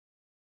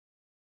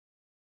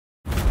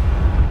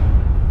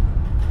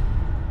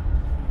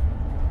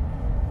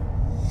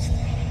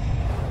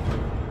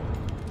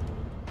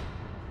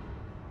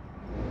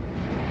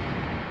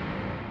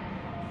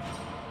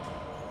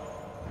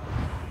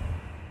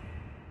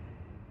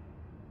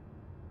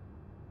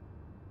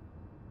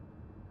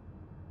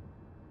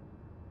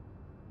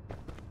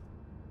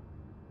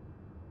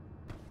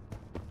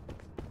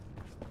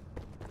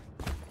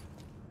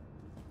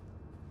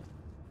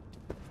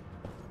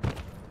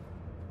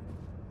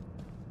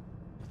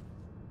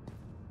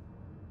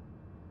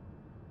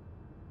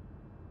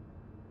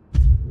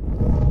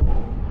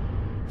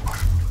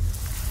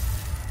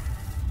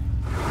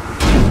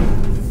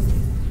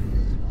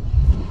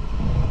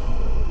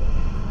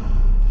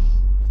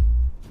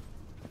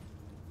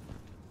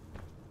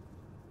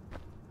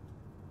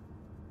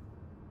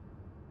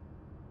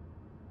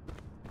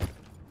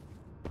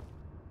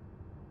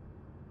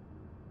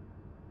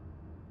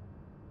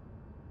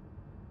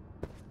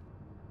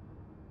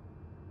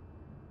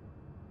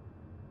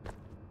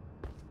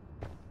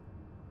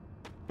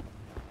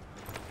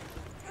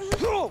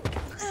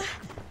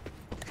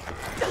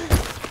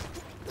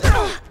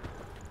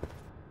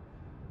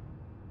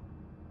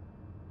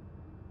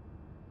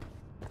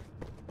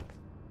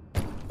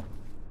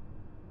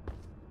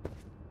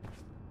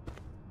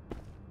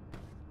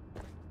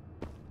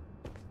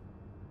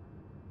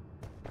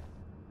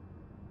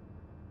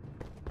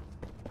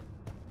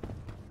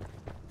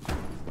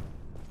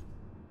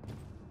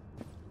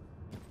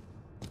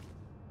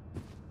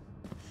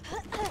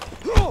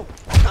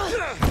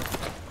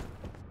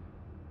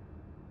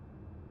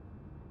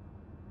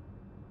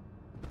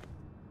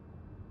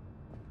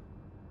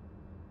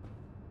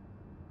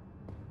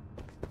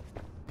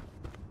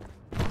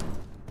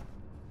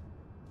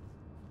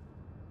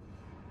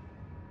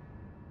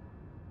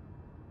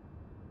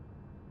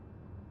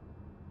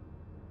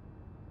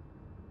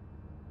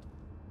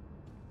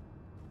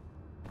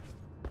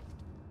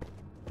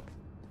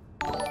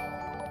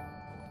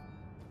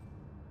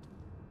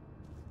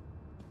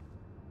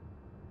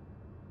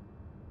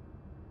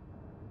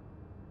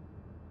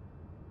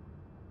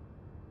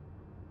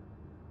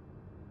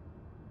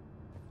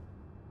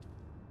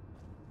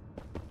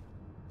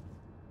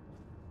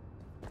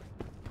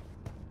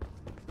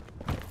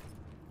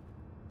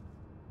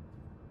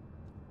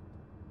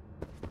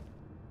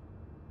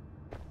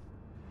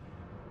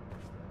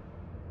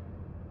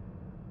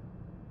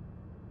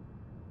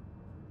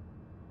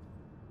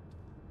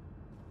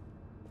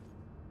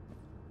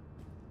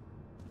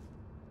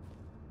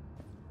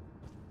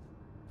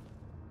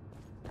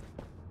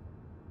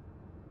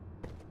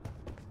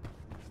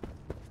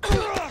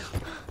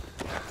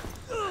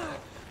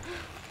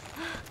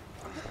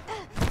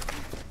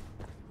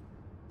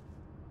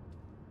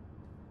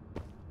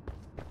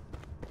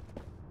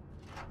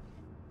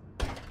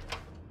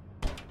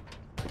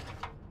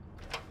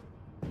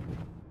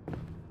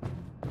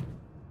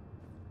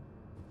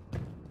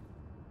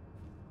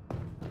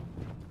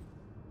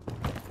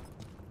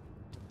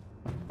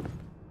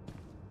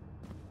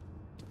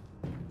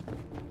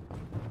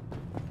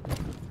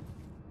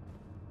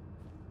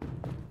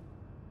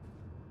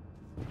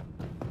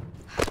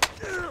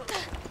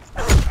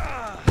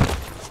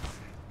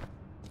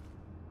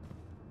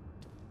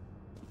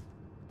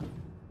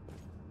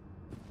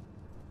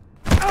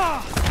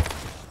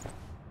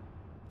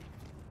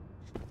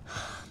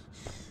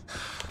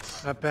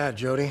Not bad,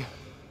 Jodie.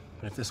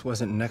 But if this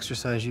wasn't an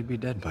exercise, you'd be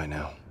dead by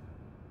now.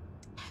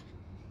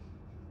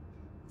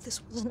 If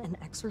this wasn't an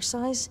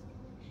exercise,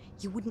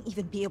 you wouldn't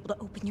even be able to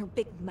open your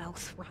big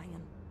mouth,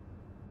 Ryan.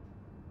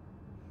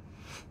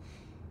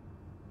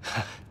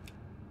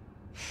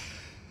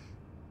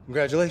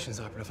 Congratulations,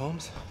 Operative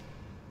Holmes.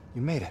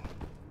 You made it.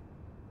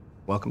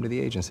 Welcome to the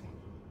agency.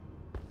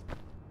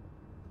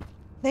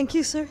 Thank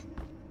you, sir.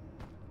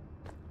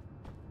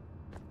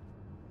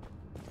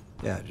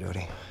 Yeah,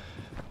 Jodie.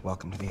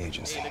 Welcome to the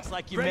agency. Hey, looks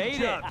like you Great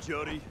made job, it.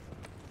 Jodie.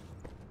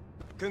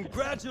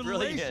 Congratulations.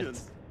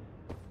 Brilliant.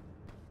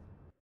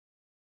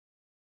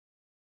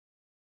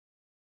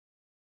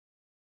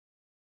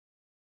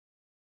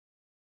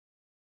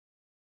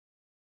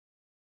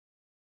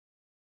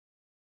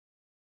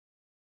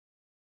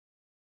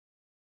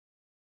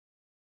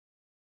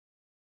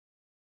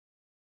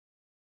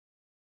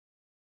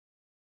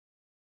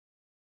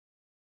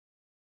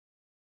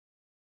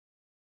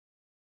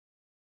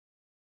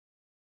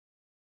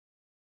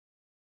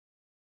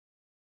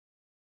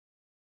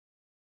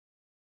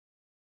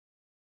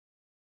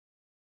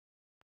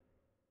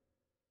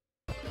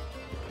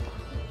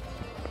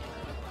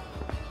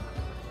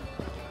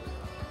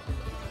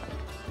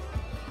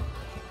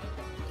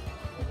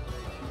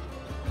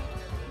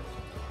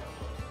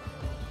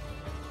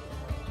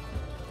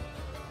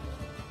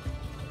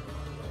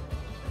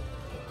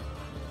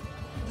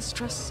 This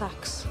dress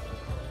sucks.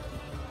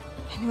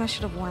 I knew I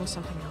should have worn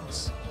something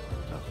else.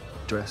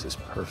 Dress is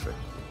perfect.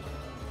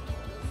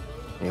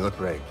 You look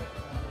great.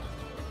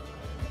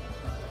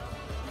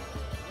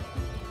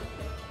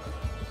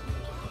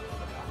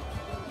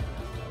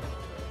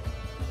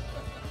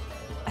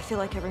 I feel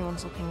like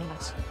everyone's looking at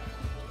us.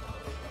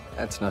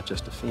 That's not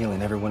just a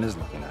feeling. Everyone is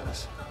looking at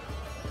us.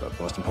 But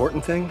the most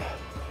important thing,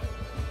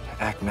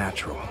 act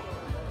natural.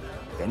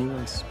 If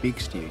anyone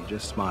speaks to you, you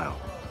just smile.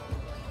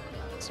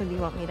 So do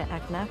you want me to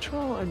act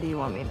natural, or do you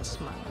want me to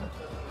smile?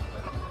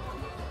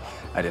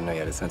 I didn't know you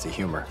had a sense of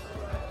humor.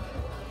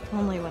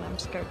 Only when I'm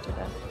scared to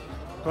death.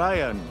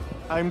 Ryan,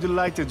 I'm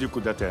delighted you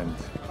could attend.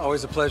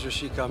 Always a pleasure,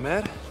 Sheikh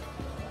Ahmed.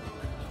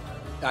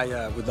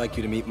 I would like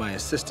you to meet my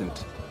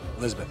assistant,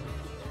 Elizabeth.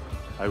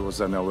 I was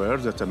unaware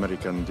that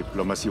American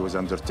diplomacy was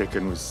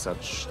undertaken with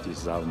such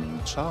disarming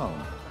charm.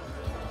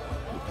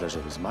 The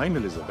pleasure is mine,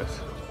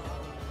 Elizabeth.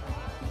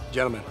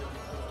 Gentlemen,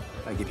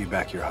 I give you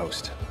back your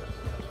host.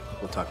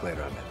 We'll talk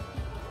later, Ahmed.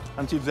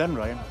 Until then,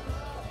 Ryan.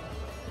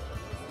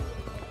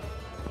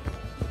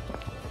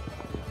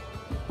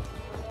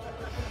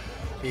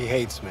 He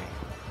hates me.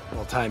 The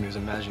whole time he was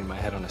imagining my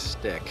head on a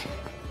stick.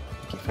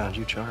 He found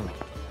you charming.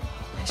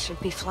 I should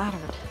be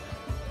flattered.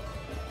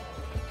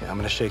 Okay, I'm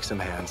gonna shake some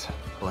hands,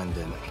 blend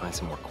in, find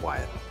some more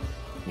quiet.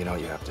 You know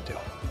what you have to do.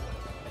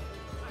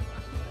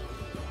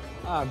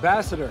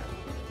 Ambassador,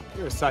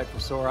 you're a sight for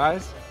sore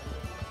eyes.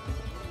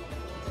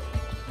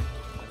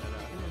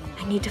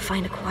 I need to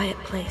find a quiet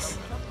place.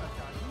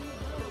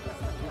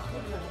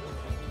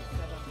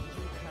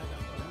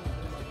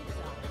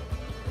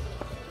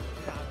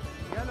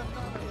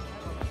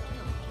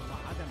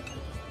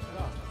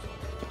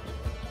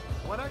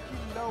 ولكن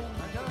لو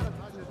كانت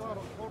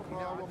الإدارة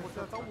حرة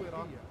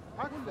ومتطورة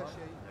كل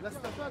شيء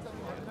لاستفاد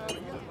منها الناس.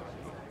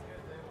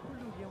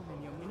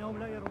 كل يوم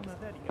إنهم لا يرون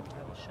ذلك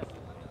بهذا الشكل.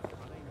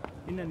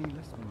 إنني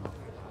لست ناظرا.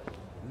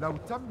 لو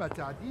تم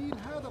تعديل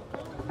هذا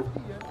القانون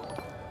جديا.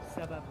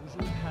 سبب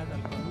وجود هذا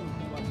القانون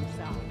هو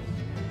مساعدة.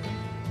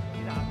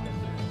 إذا عدل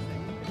الناس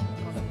سيمكن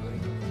القضاء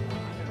عليهم.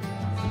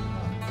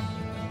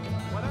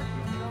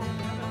 ولكن لو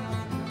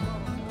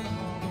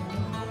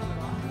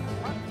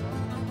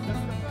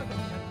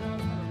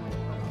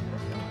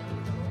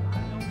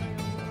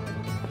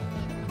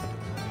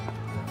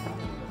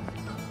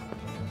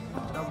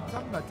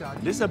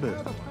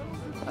Elizabeth,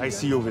 I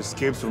see you've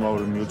escaped from our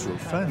mutual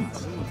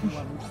friends.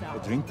 A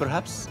drink,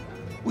 perhaps?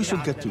 We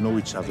should get to know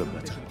each other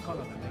better.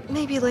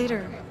 Maybe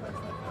later.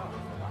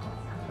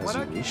 As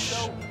you wish.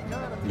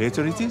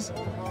 Later it is?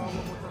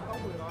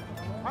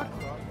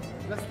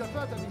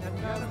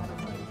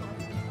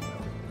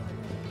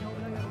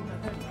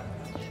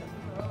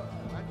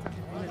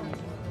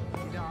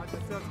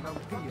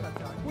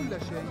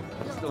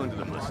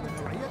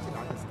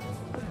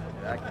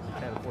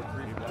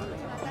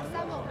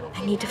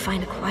 I need to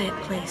find a quiet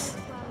place.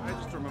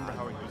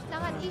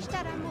 لقد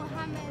اشترى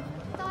محمد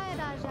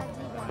طائرة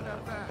جديدة.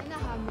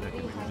 إنها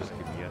مريحة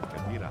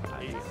جدا.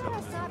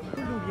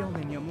 كل يوم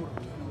يمر.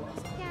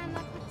 كانت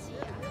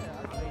بطيئة.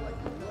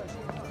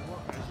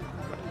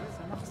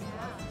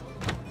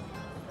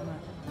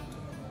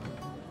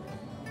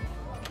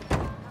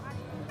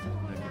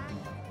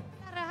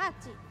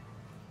 كرهتي.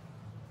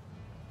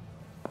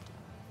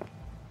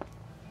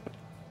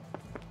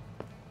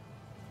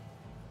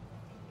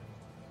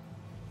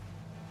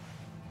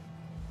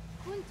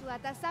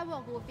 كنت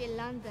أتسوق في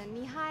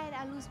لندن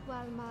نهاية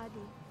الأسبوع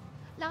الماضي.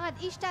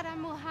 لقد اشترى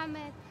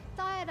محمد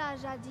طائرة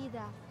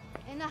جديدة.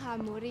 إنها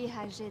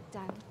مريحة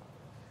جدا.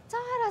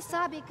 طائرة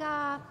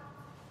سابقة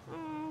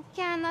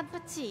كانت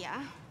بطيئة.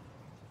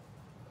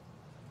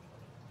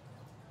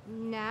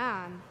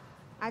 نعم،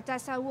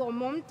 التسوق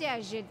ممتع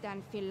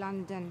جدا في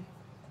لندن.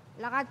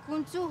 لقد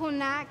كنت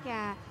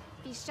هناك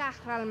في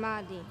الشهر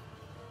الماضي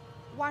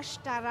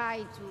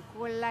واشتريت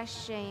كل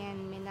شيء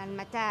من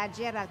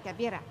المتاجر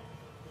الكبيرة.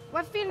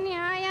 وفي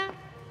النهاية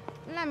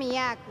لم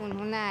يكن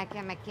هناك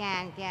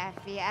مكان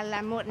كافي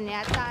ألا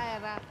مرني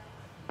الطائرة.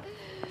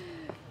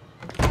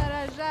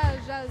 رجع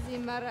جوزي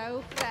مرة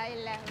أخرى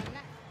إلى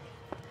هنا.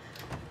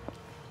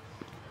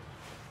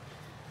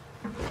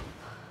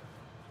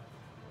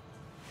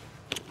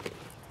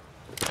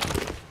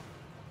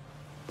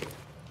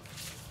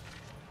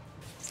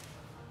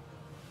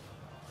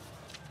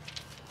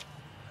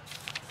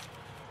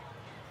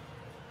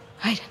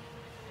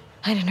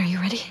 Aiden, are you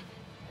ready?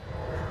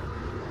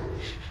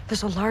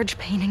 There's a large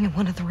painting in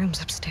one of the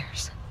rooms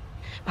upstairs.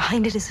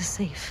 Behind it is a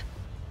safe.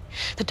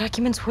 The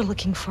documents we're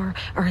looking for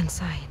are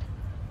inside.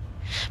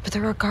 But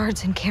there are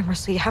guards and cameras,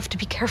 so you have to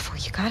be careful.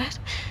 You got it?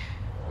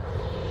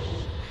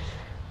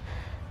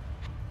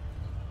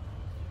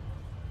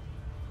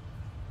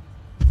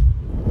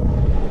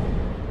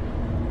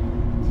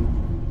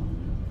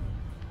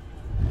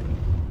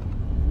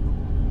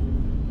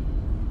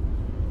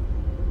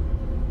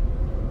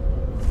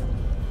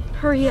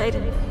 Hurry,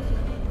 Aiden.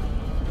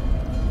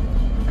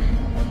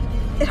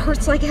 It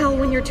hurts like hell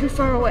when you're too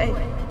far away.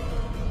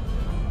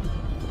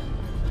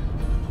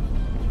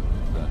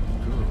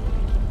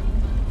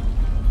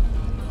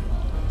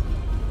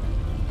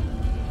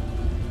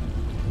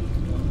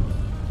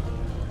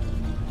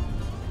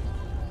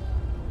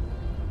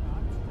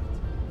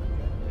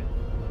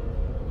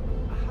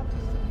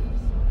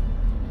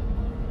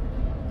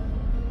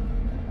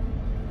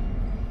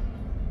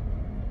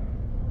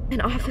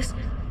 An office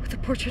with a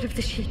portrait of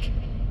the Sheik.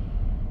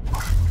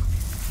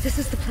 This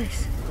is the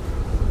place.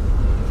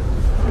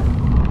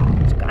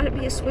 There's gotta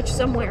be a switch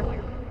somewhere.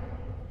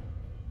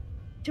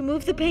 To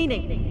move the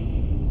painting.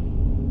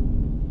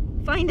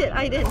 Find it,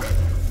 Aiden.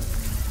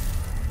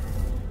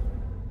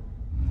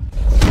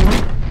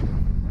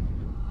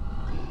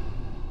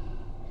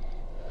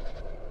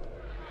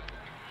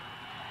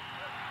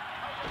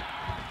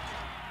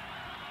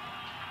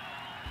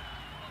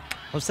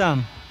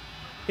 حسام،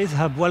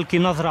 اذهب والقي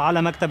نظرة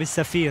على مكتب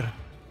السفير.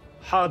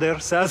 حاضر،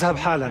 سأذهب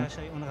حالا.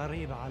 شيء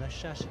غريب على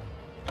الشاشة.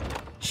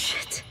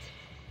 Shit.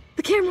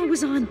 The camera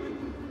was on.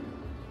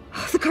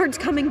 Oh, the guard's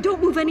coming.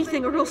 Don't move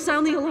anything or he'll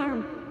sound the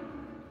alarm.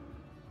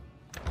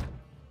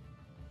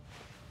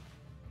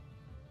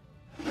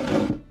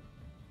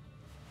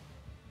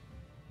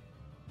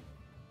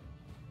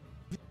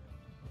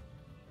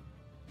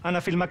 أنا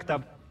في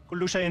المكتب.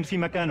 كل شيء في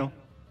مكانه.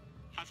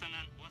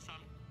 حسناً،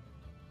 وصل.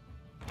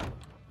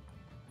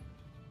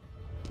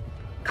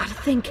 Gotta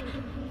think.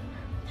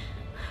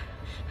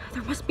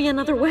 There must be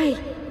another way.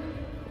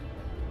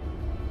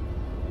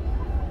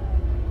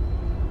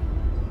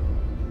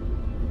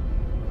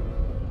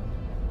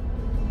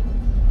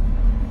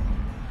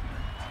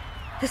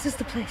 This is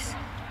the place.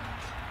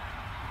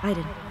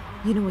 Aiden,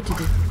 you know what to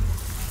do.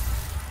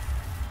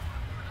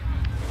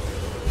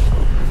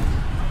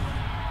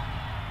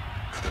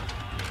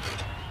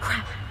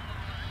 Crap.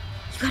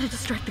 You gotta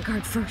distract the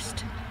guard first.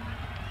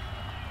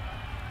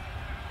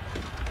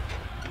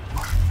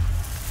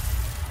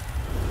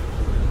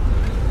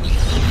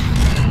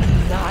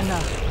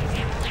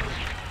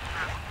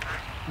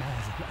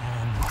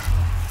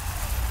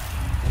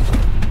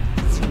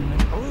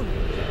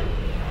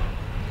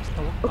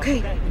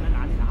 Okay.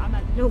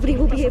 Nobody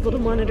will be able to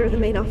monitor the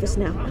main office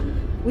now.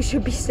 We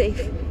should be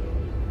safe.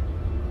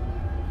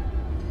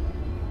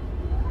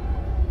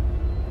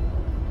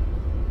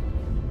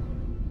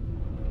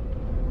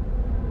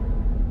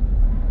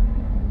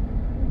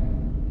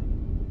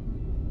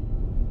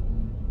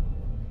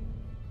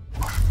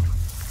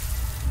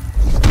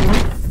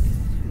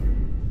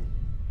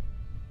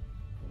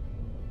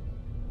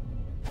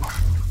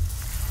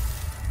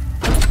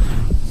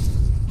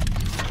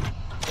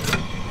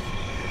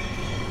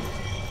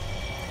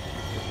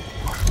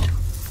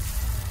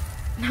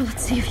 Now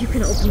let's see if you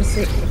can open the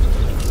safe.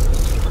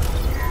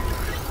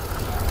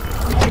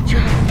 Good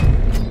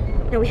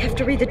job. Now we have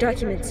to read the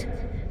documents.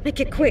 Make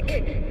it quick.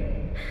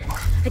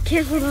 I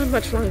can't hold on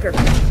much longer.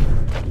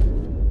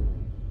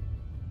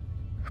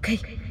 Okay,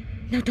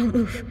 now don't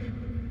move.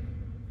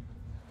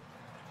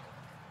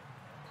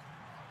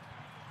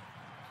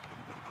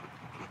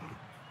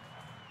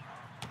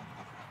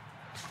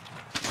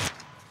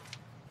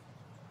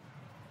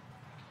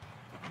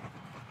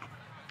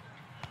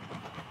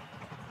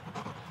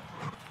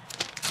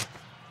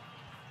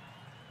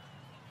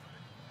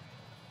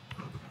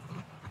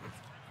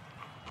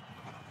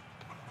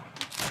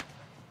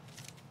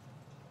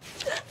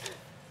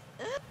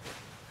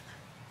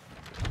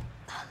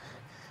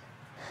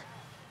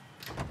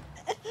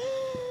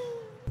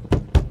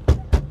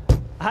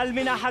 هل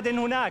من أحد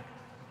هناك؟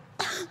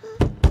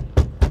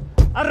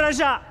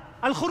 الرجاء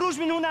الخروج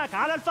من هناك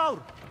على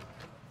الفور.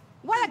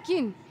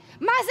 ولكن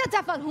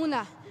ماذا تفعل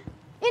هنا؟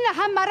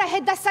 إنها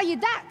مراهد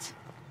السيدات.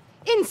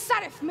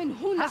 انصرف من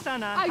هنا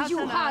حسناً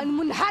أيها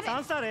المنحرف.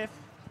 سأنصرف.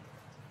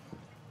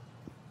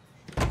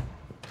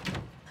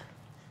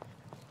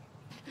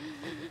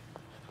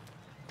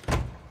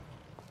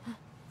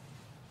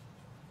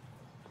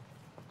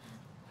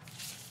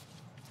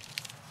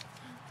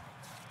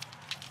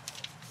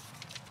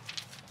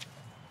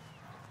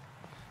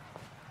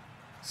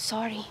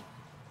 Sorry.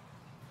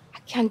 I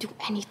can't do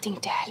anything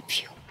to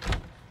help you.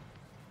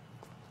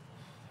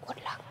 Good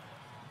luck.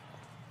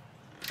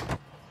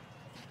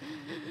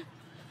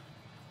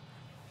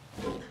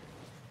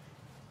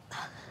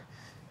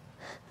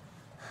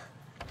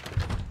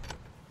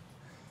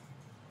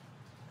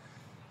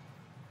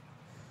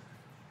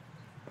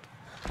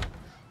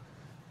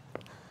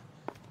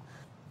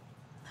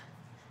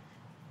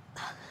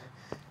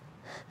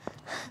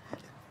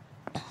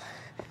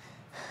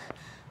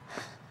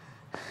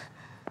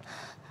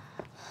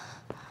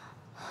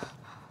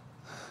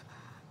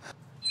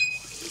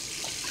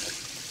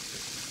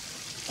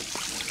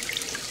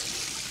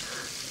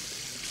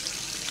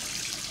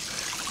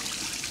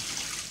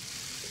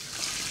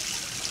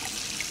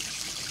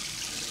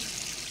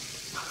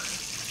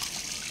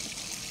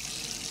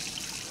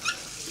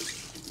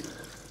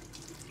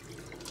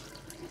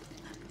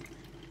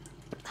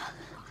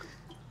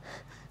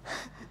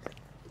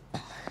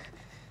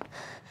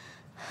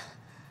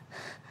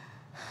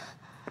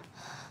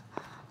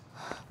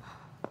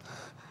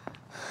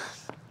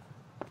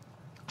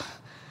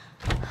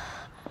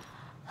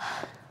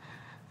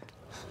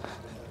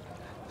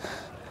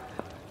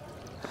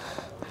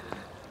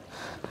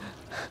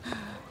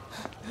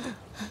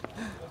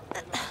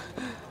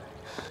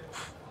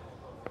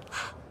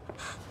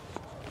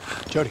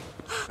 Jodie,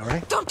 all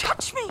right? Don't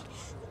touch me!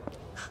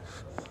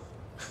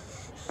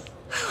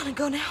 I want to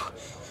go now.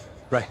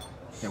 Right.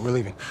 Yeah, we're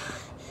leaving.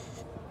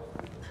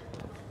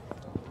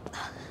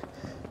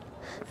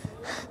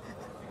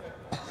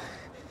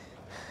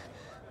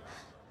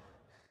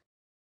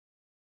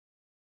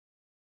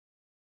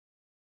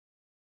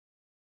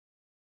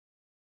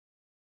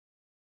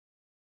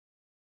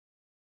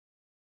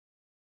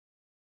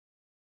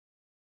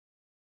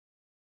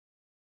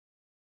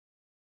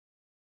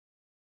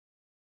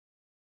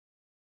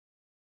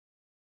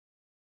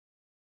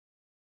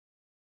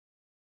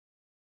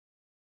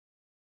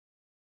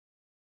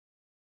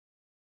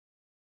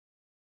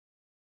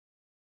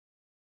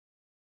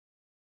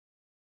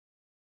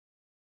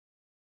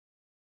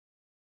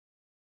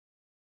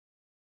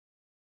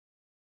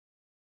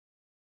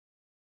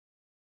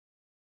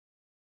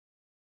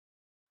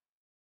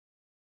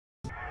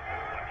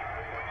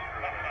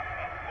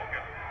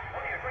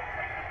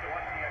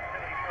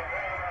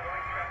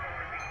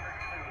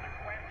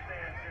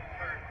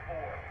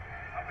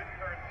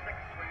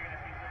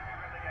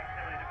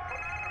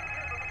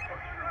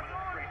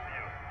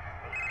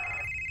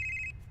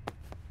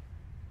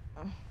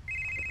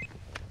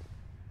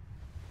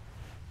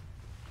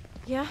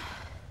 Yeah?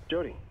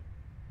 Jodie.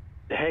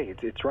 Hey,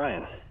 it's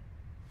Ryan.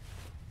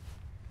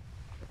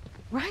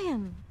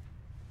 Ryan!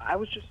 I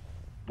was just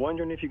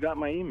wondering if you got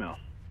my email.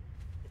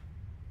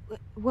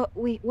 What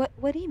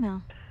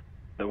email?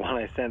 The one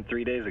I sent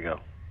 3 days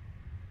ago.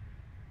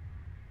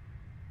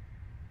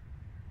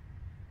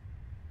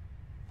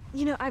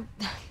 You know, I've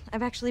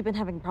actually been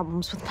having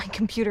problems with my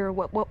computer.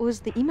 What was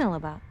the email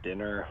about?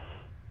 Dinner,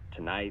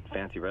 tonight,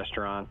 fancy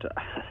restaurant.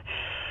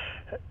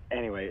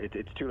 Anyway,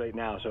 it's too late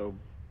now, so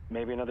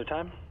maybe another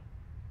time?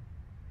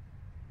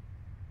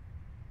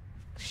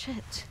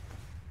 Shit.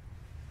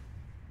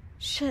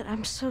 Shit,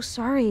 I'm so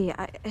sorry.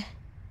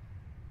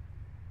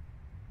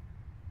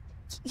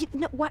 You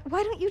know, why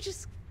don't you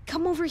just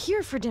come over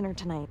here for dinner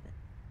tonight?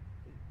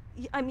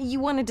 I mean,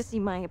 you wanted to see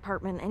my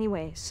apartment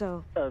anyway,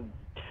 so...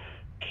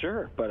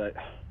 Sure, but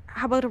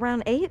How about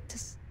around 8?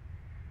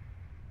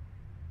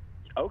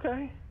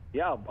 Okay.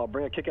 Yeah, I'll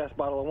bring a kick-ass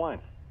bottle of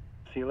wine.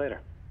 See you later.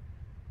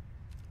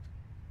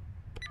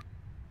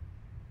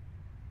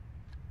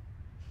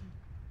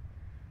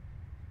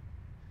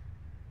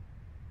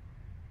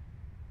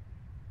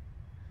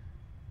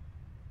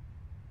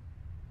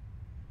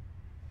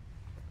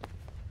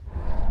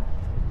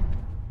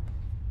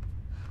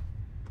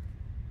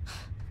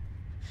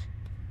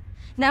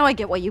 Now I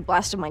get why you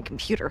blasted my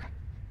computer.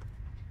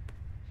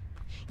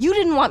 You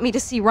didn't want me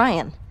to see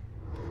Ryan.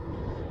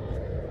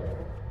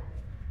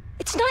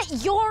 It's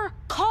not your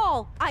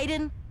call,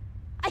 Aiden.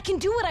 I can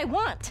do what I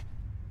want.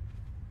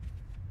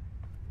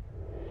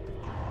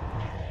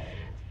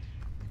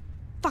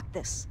 Fuck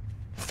this.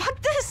 Fuck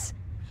this!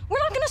 We're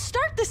not gonna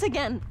start this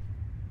again.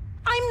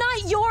 I'm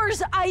not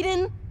yours,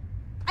 Aiden.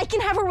 I can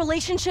have a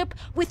relationship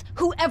with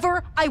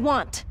whoever I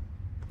want.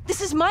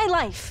 This is my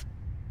life.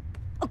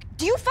 Okay,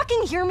 do you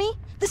fucking hear me?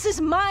 This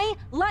is my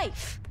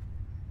life.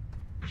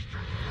 You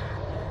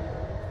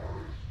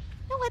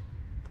know what?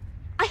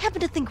 I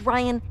happen to think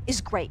Ryan is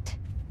great.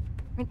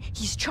 Right?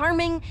 He's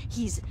charming,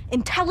 he's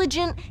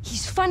intelligent,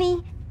 he's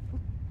funny.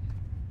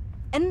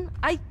 And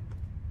I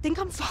think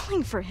I'm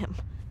falling for him.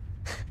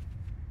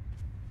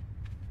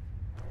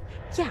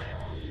 Yeah.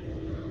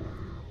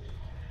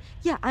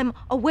 Yeah, I'm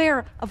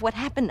aware of what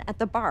happened at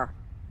the bar.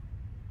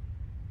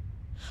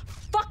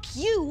 Fuck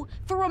you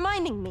for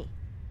reminding me.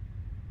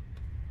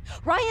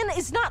 Ryan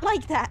is not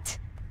like that.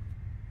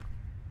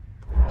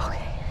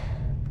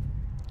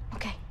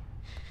 Okay.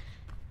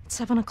 It's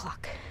 7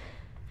 o'clock.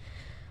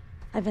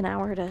 I have an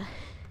hour to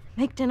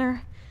make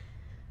dinner,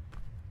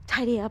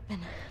 tidy up,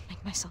 and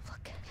make myself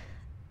look good.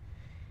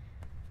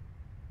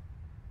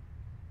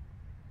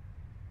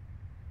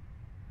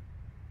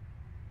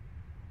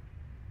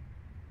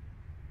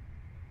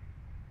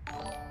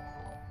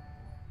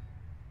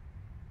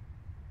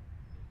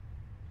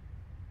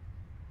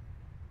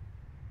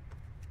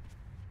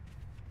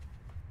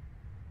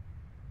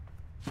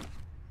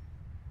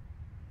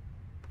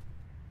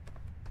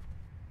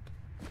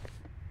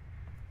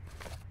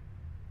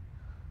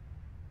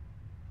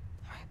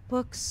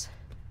 Books.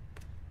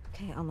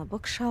 Okay, on the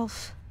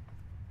bookshelf.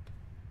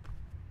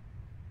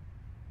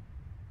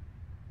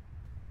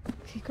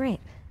 Okay, great.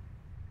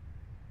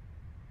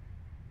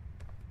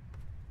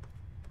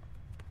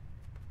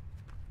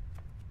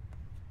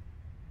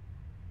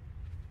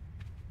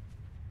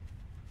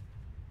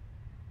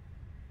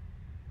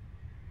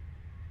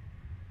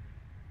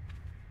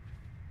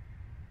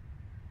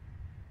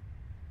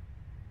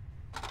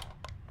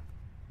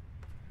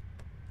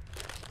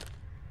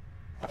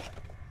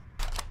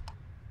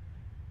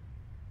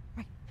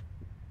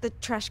 The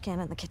trash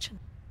can in the kitchen.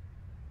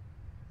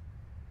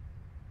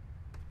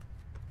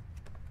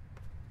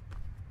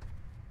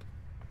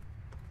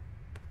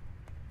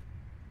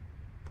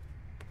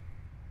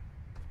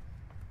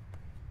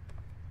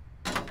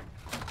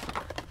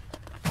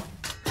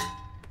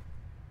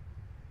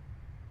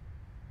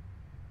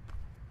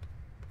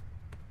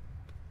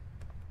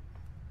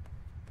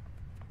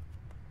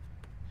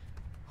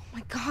 Oh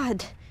my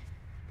God,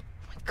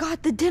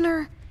 the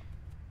dinner.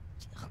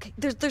 Okay,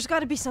 there's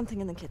got to be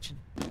something in the kitchen.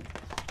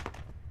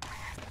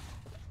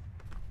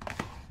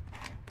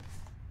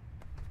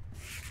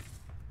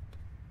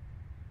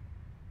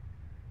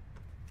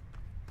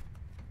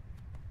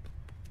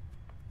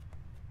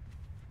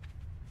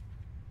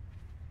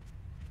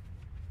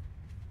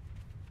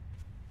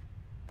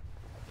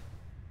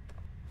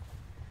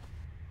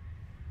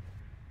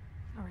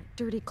 All right,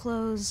 dirty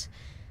clothes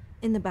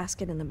in the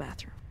basket in the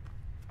bathroom.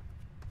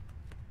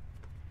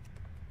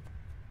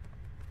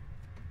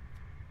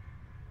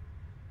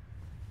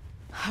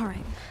 All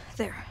right,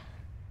 there.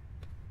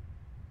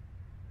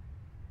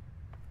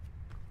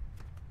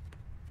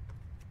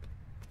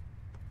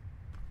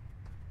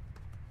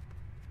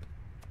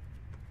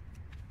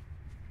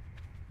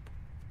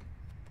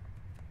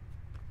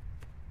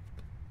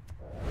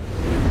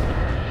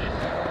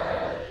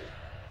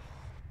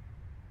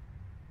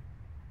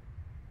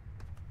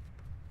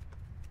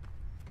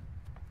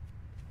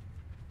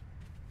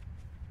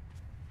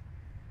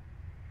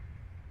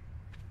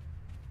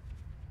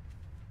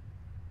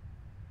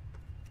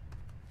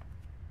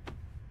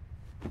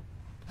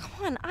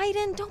 Come on,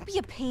 Aiden, don't be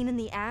a pain in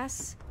the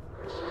ass.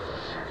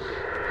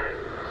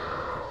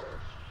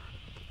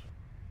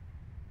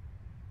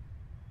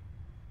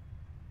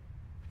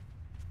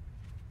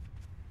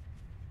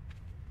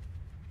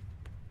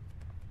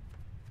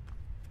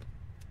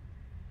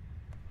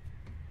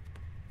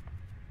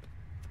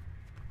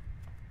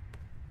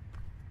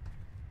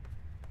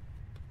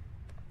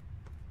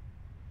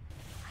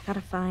 I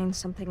gotta find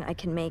something I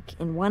can make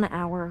in 1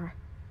 hour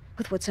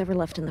with what's ever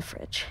left in the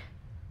fridge.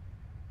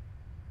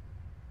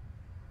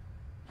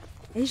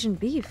 Asian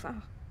beef.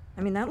 Oh,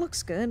 I mean, that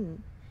looks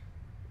good.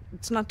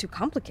 It's not too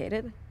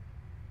complicated.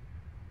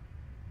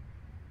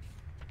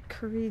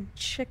 curried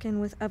chicken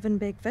with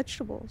oven-baked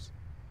vegetables.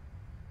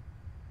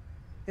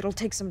 It'll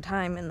take some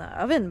time in the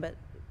oven, but it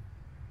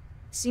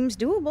seems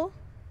doable.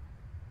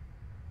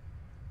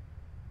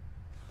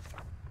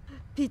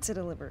 Pizza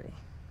delivery.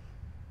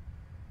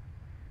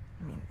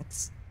 I mean,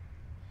 it's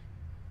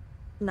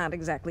not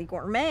exactly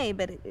gourmet,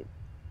 but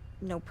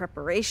no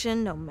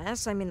preparation, no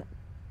mess. I mean,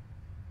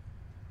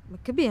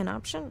 it could be an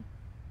option.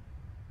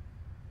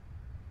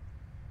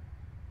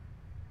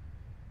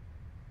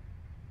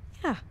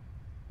 Yeah.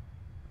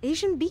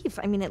 Asian beef.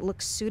 I mean, it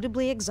looks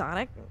suitably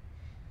exotic.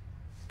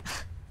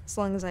 As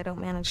long as I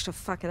don't manage to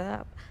fuck it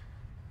up.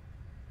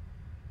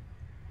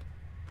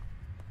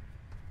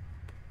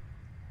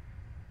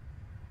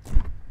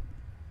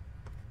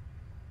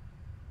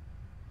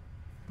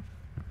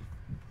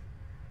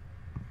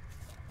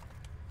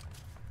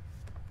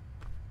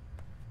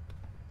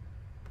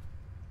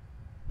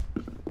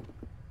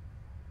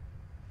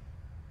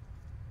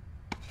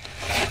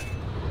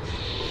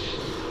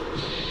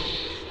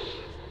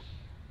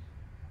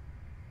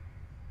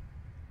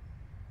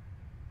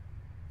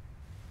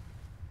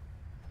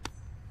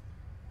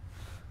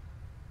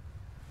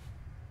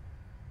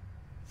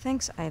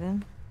 Thanks,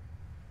 Aiden.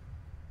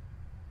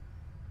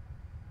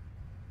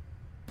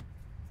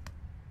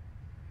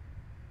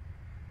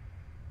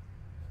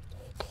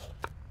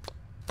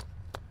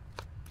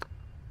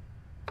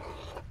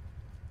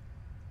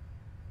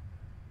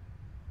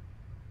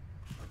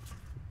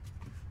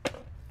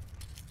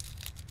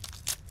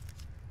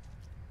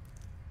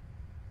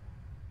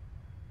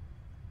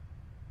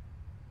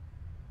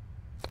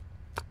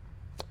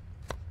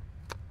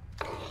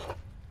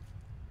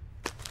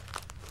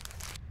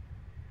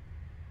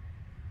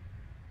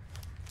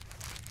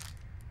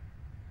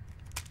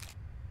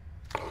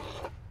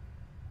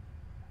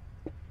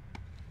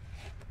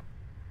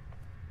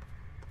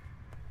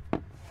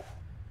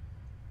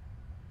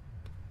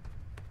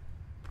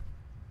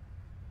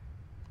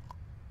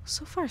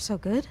 So far, so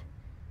good.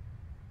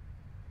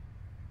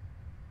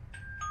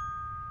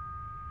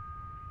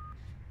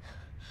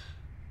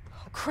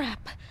 Oh,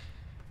 crap.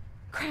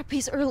 Crap,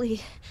 he's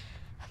early.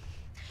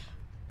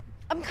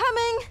 I'm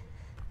coming!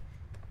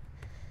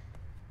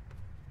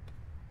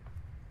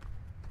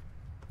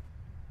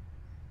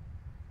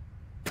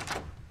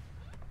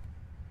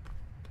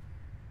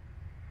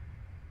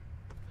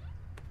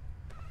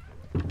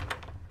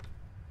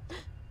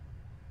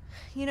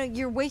 You know,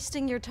 you're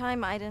wasting your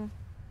time, Aiden.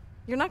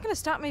 You're not gonna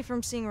stop me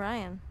from seeing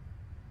Ryan.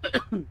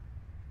 I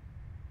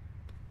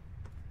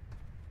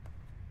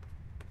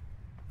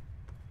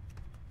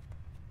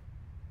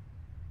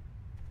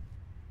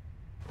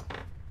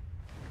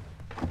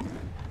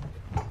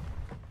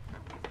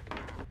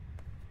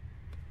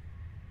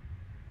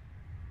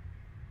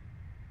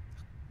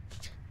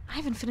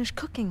haven't finished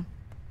cooking.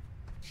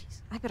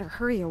 Jeez, I better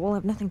hurry or we'll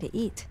have nothing to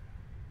eat.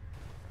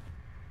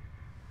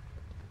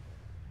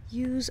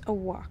 Use a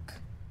wok.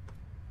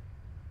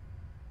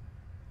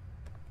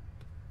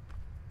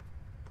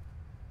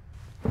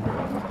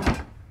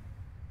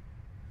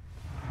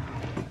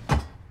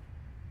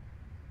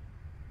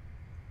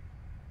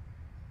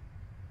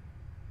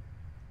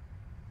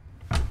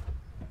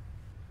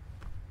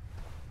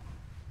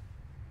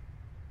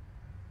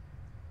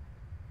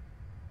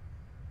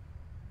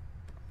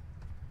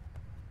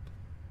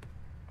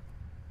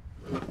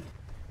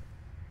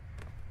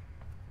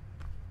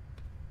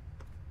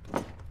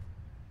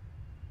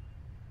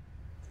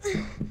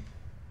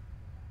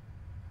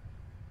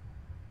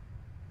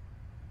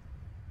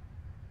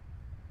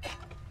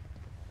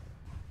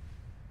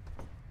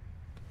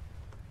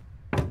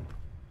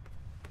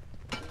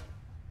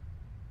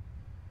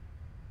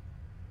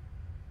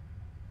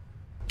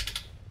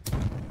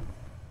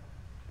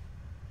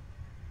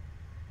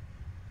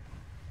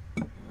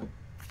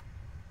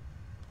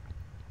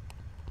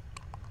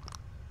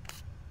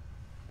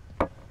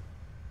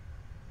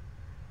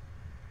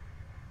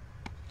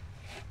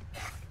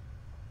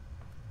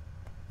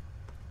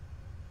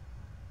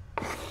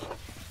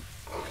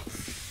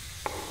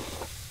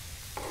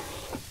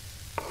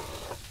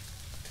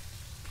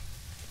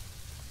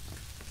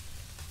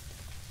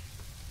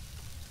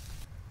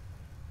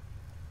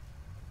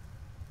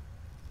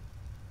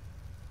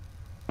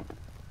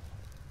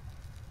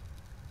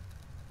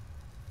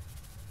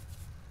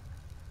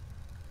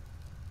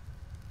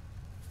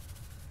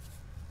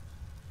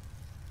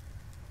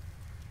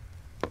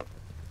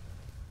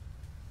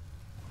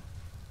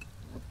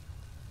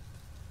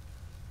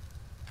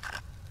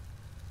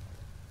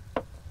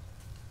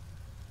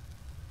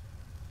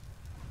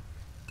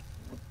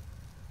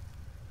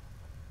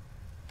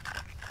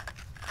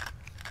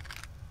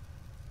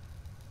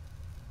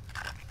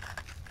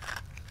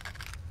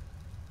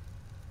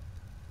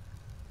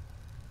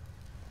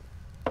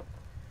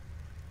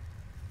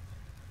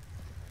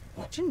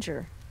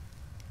 Ginger.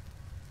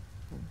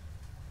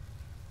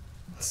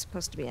 It's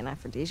supposed to be an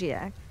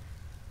aphrodisiac.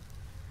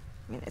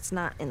 I mean, it's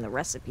not in the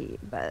recipe,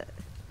 but...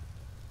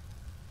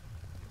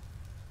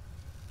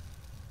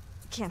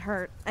 it can't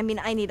hurt. I mean,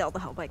 I need all the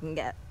help I can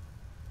get.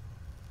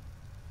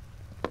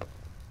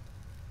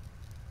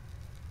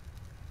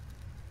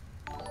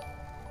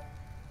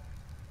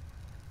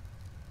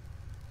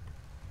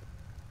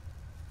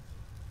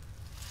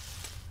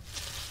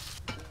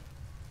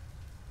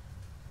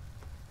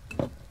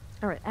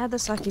 All right, add the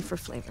sake for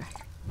flavor.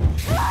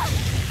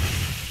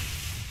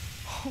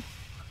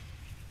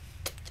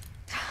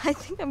 I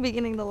think I'm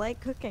beginning to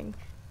like cooking.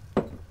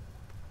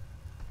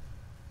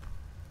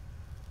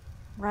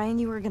 Ryan,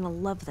 you are gonna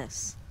love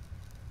this.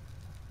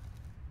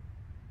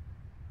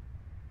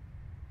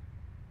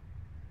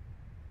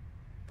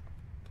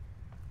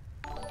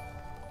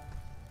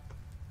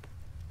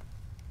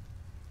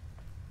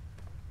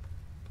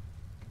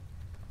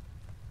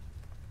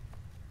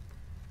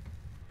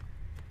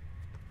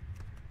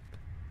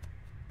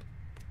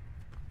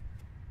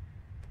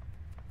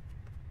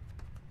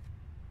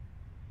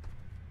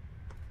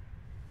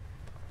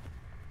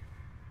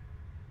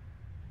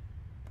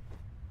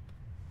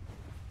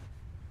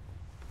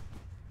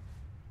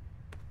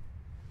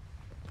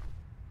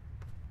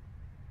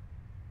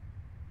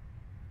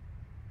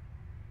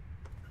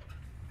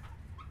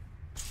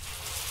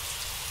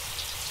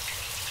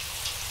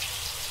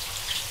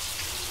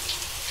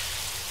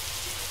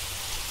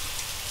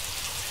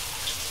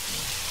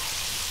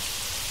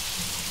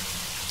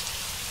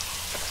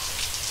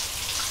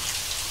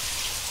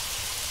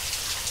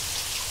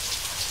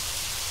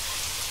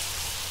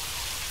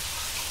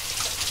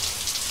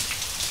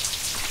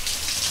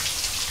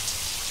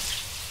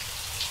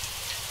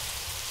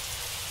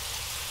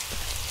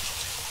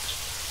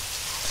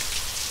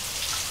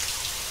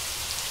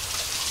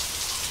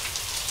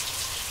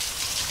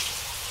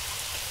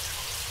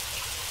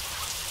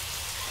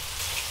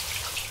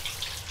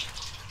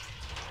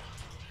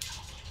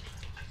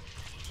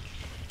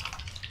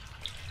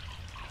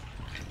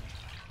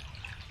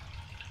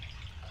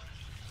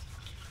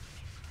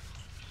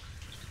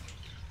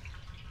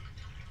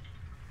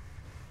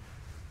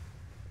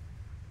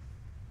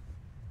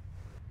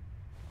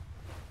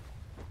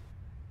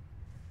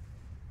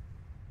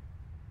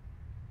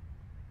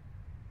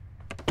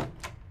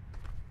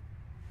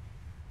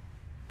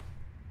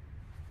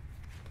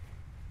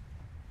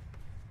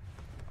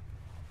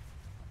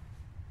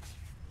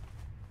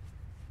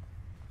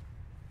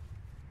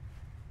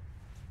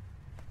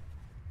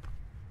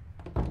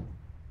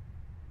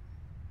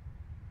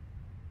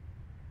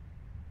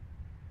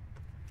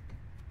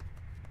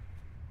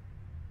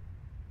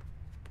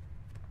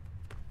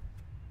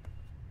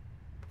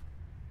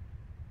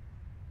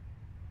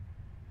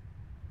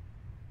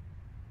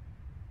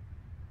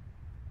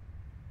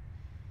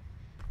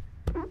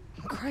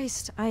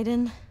 Christ,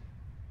 Aiden.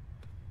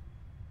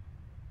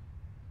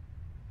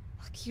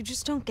 Look, you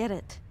just don't get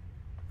it.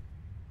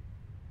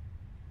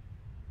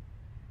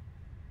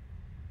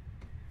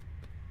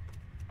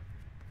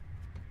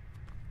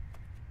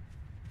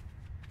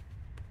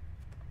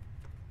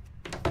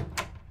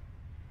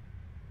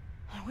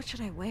 What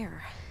should I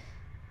wear?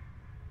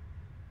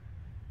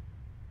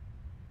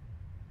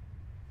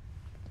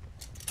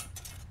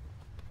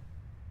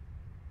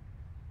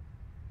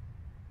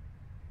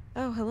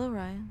 Oh, hello,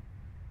 Ryan.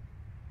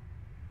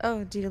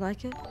 Oh, do you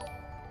like it?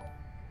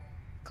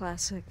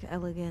 Classic,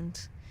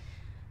 elegant,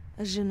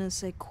 a je ne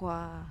sais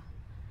quoi.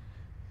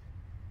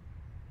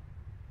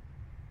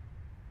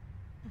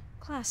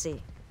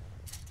 Classy.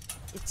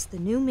 It's the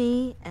new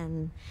me,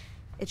 and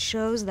it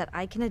shows that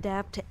I can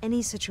adapt to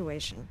any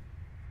situation.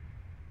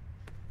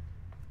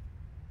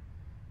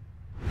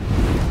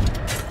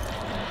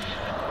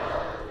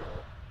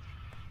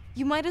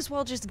 You might as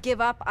well just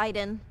give up,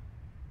 Aiden.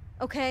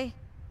 Okay?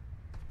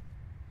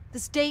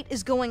 This date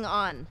is going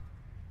on.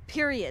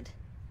 Period.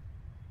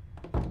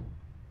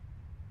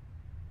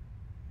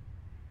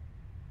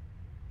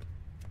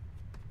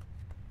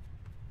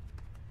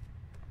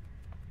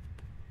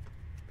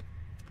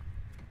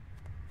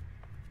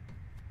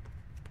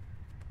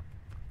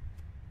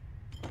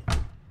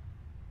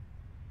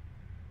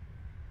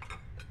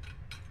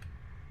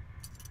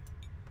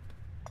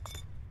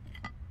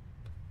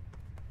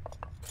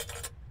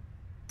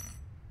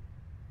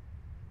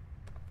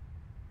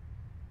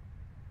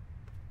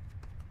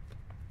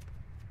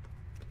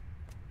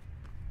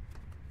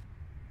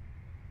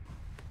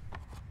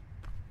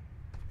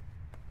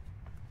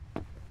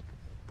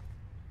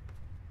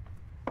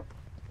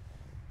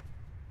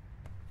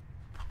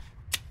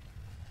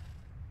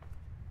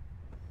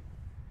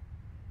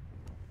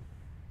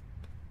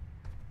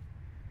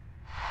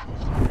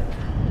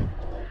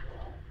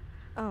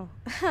 Oh,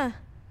 huh.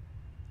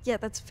 Yeah,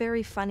 that's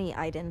very funny,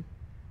 Aiden.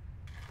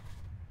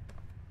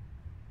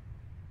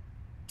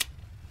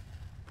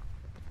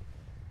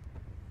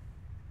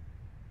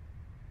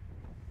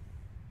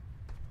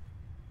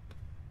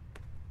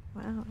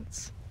 Wow,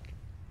 it's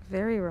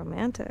very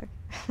romantic.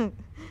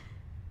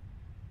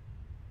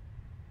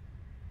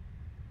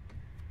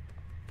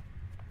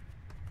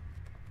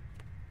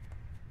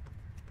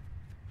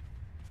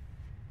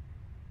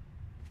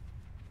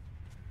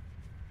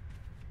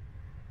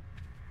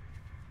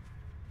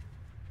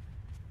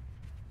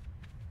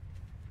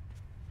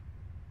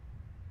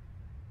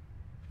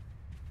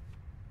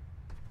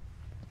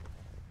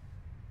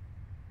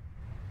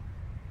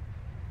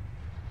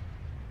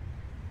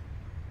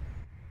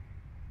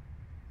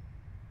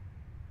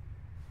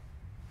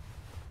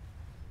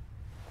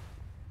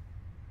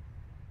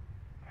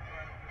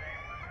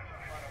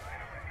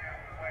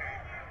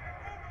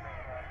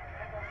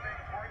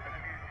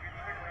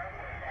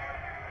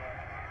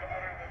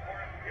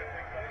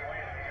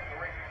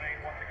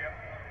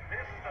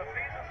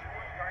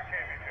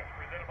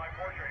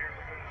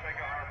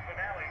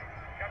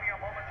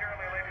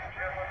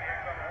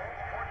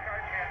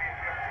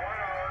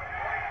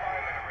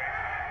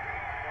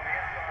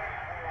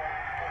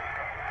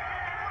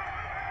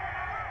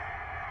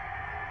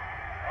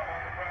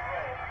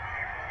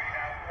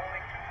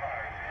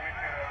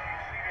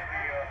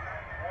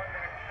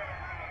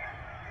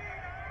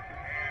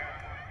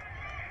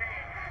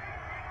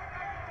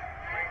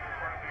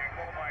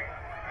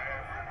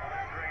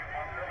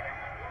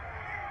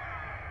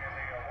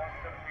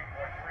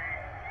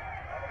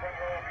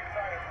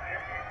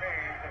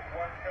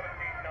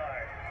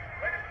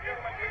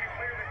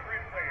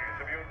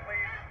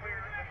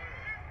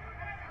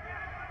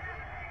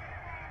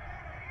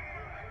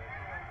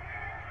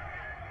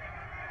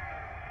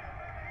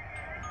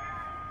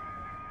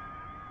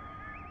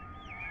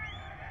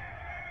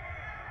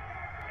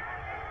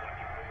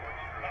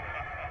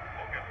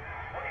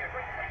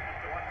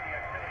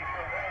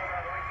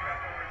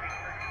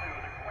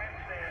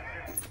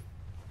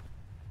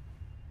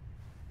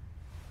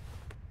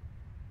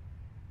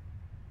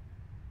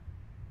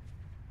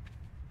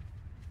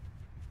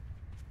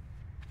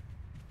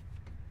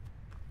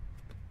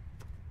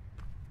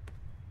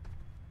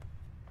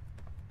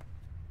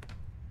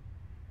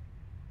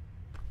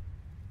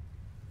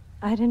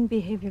 I didn't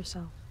behave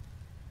yourself.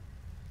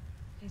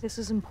 Okay, this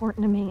is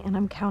important to me, and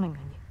I'm counting on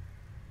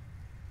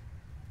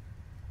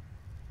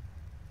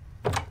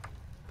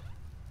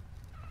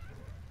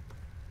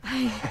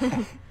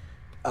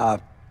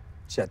you.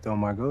 Chateau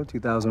Margaux,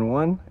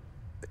 2001.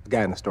 The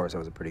guy in the store said it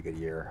was a pretty good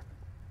year.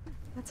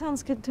 That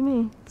sounds good to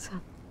me. So.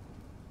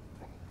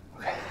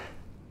 Okay.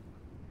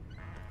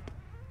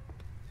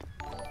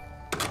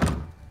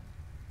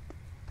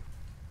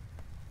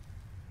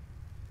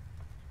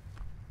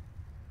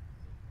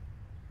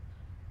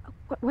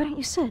 Why don't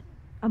you sit?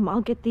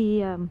 I'll get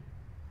the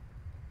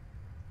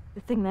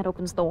thing that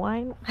opens the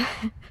wine.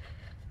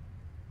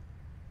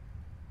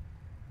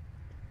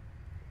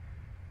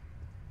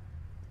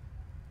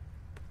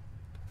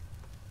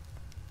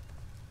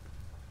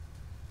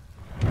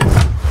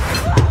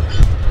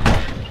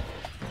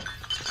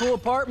 Cool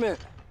apartment.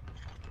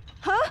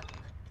 Huh?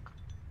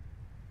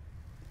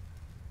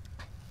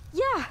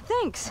 Yeah,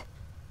 thanks.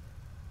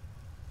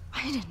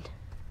 Aiden,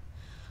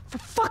 for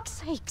fuck's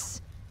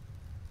sakes.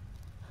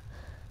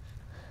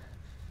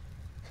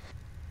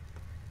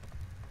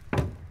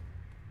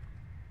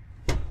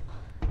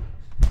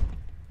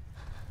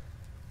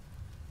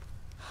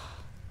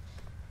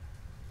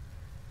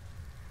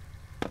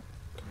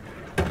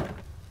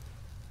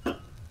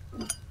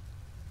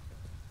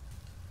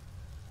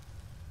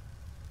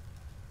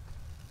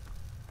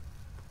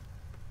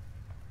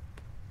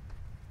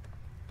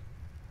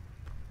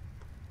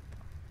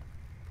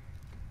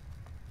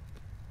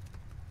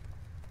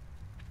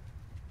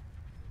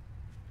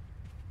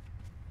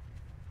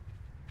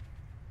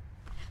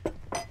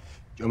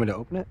 You want me to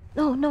open it?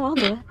 No, I'll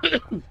do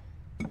it.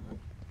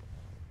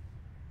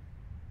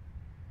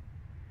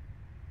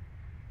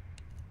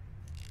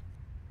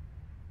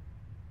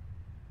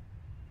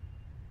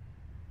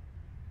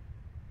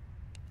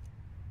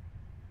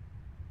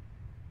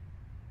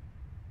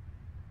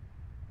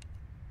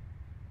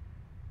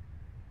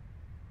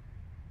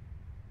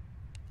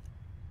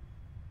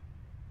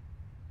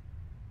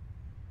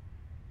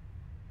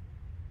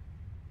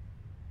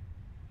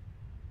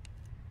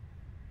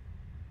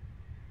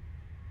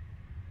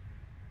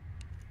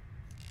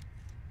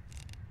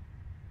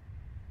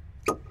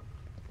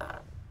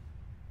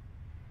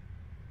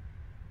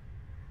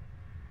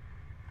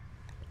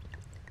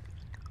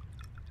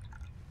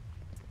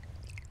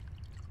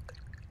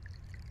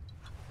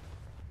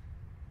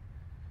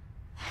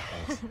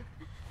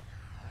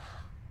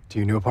 To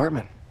your new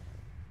apartment.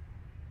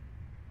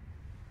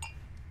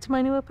 To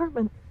my new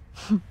apartment.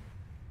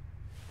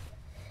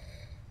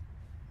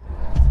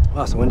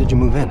 Wow, so when did you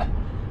move in?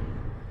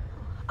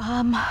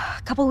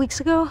 A couple weeks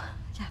ago.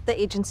 Yeah, the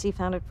agency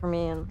found it for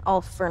me and all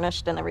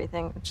furnished and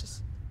everything.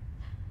 It's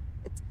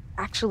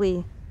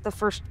actually the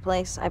first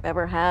place I've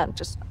ever had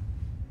just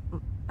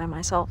by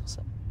myself.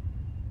 So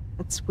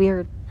it's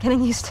weird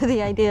getting used to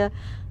the idea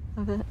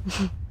of it.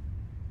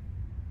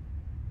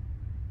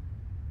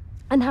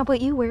 And how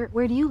about you?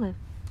 Where do you live?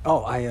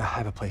 Oh, I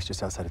have a place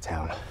just outside of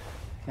town.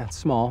 Yeah, it's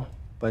small,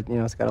 but you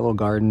know, it's got a little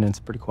garden and it's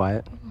pretty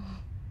quiet.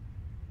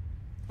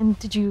 And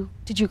did you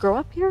grow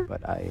up here?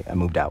 But I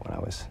moved out when I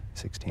was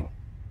 16.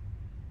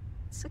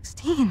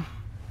 16.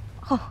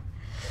 Oh.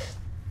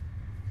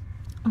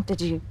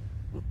 Did you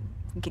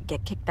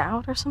get kicked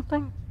out or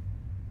something?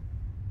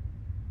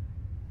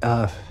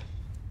 Well,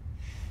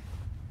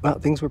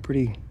 things were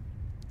pretty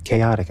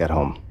chaotic at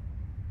home.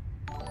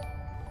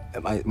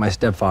 My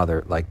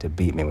stepfather liked to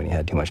beat me when he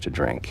had too much to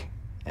drink,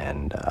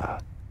 and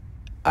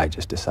I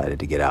just decided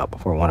to get out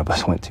before one of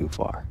us went too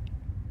far.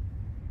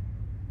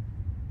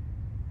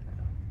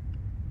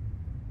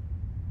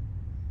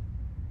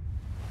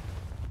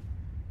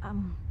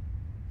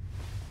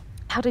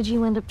 How did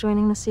you end up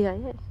joining the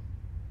CIA?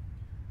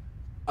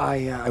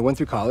 I went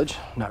through college,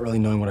 not really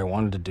knowing what I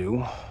wanted to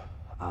do.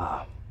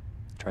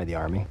 Tried the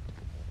Army.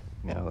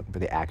 You know, looking for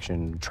the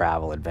action,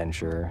 travel,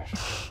 adventure,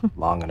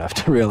 long enough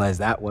to realize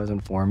that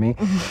wasn't for me.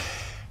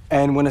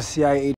 And when a CIA